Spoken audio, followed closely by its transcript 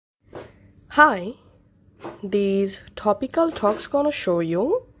Hi, these topical talks gonna show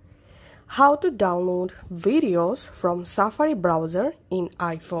you how to download videos from Safari browser in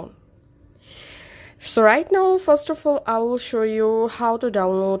iPhone. So right now, first of all, I will show you how to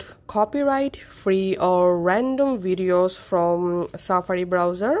download copyright free or random videos from Safari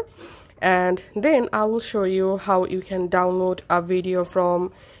browser, and then I will show you how you can download a video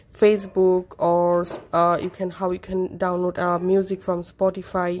from Facebook, or how you can download music from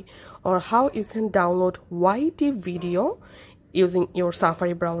Spotify, or how you can download YT video using your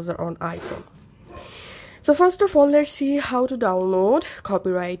Safari browser on iPhone. So first of all, let's see how to download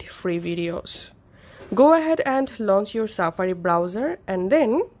copyright free videos. Go ahead and launch your Safari browser, and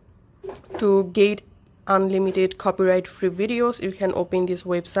then to get unlimited copyright free videos, you can open this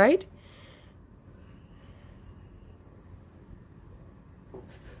website.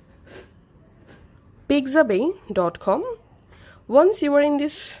 pixabay.com. Once you are in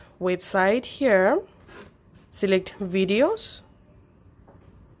this website, here select videos,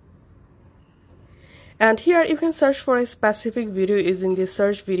 and here you can search for a specific video using the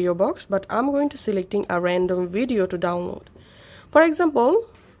search video box, but I'm going to selecting a random video to download. For example,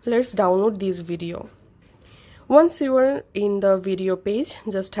 let's download this video. Once you are in the video page,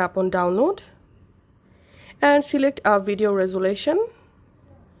 just tap on download and select a video resolution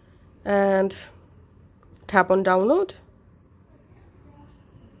and tap on download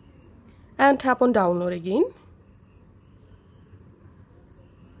and tap on download again.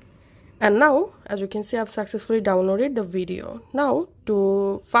 And now, as you can see, I've successfully downloaded the video. Now,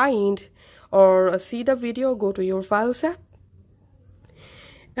 to find or see the video, go to your Files app,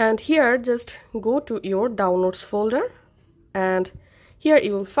 and here just go to your Downloads folder, and here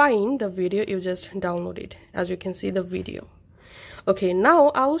you will find the video you just downloaded. As you can see, the video. Okay, now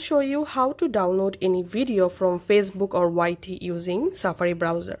I will show you how to download any video from Facebook or YT using Safari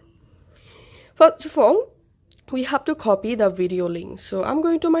browser. First of all, we have to copy the video link. So I'm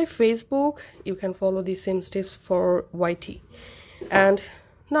going to my Facebook. You can follow the same steps for YT. And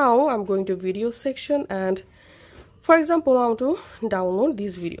now I'm going to video section, and for example, I want to download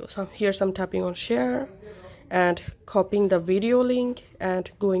these videos. So here I'm tapping on share and copying the video link and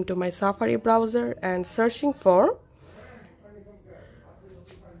going to my Safari browser and searching for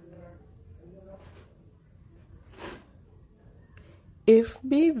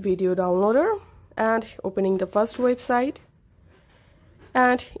FB video downloader and opening the first website,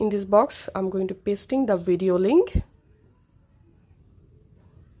 and in this box I'm going to pasting the video link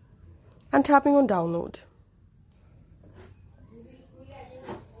and tapping on download.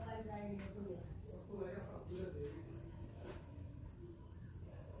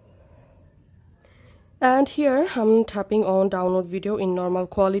 And here I'm tapping on download video in normal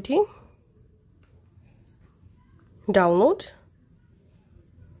quality. Download.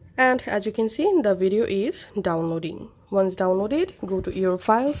 And as you can see, the video is downloading. Once downloaded, go to your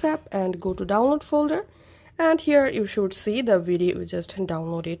Files app and go to Download folder, and here you should see the video you just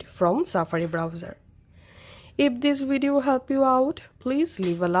downloaded from Safari browser. If this video helped you out, please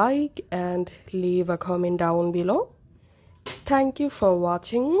leave a like and leave a comment down below. Thank you for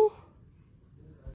watching.